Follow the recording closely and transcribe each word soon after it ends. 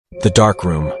The dark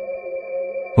room.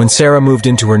 When Sarah moved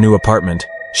into her new apartment,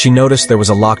 she noticed there was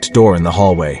a locked door in the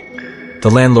hallway. The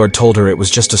landlord told her it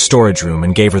was just a storage room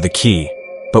and gave her the key,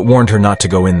 but warned her not to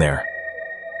go in there.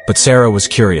 But Sarah was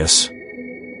curious.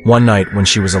 One night, when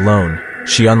she was alone,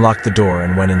 she unlocked the door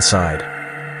and went inside.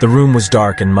 The room was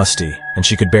dark and musty, and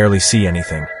she could barely see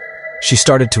anything. She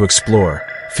started to explore,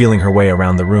 feeling her way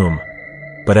around the room.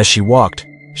 But as she walked,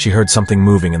 she heard something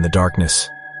moving in the darkness.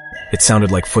 It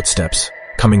sounded like footsteps,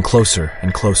 coming closer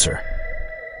and closer.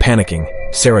 Panicking,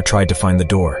 Sarah tried to find the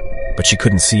door, but she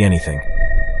couldn't see anything.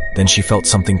 Then she felt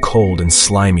something cold and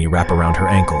slimy wrap around her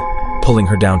ankle, pulling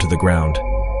her down to the ground.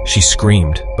 She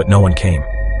screamed, but no one came.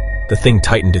 The thing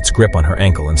tightened its grip on her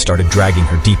ankle and started dragging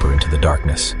her deeper into the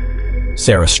darkness.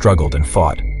 Sarah struggled and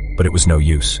fought, but it was no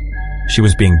use. She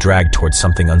was being dragged towards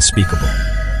something unspeakable.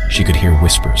 She could hear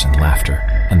whispers and laughter,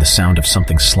 and the sound of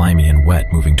something slimy and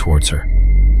wet moving towards her.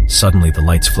 Suddenly the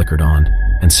lights flickered on,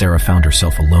 and Sarah found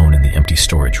herself alone in the empty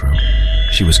storage room.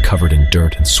 She was covered in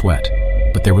dirt and sweat,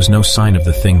 but there was no sign of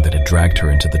the thing that had dragged her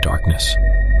into the darkness.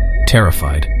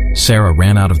 Terrified, Sarah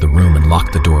ran out of the room and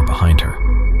locked the door behind her,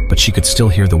 but she could still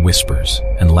hear the whispers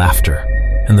and laughter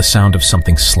and the sound of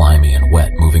something slimy and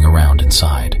wet moving around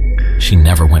inside. She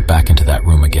never went back into that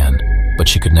room again, but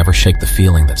she could never shake the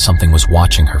feeling that something was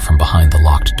watching her from behind the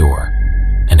locked door.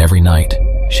 And every night,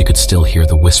 she could still hear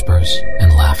the whispers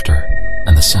and laughter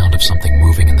and the sound of something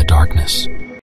moving in the darkness.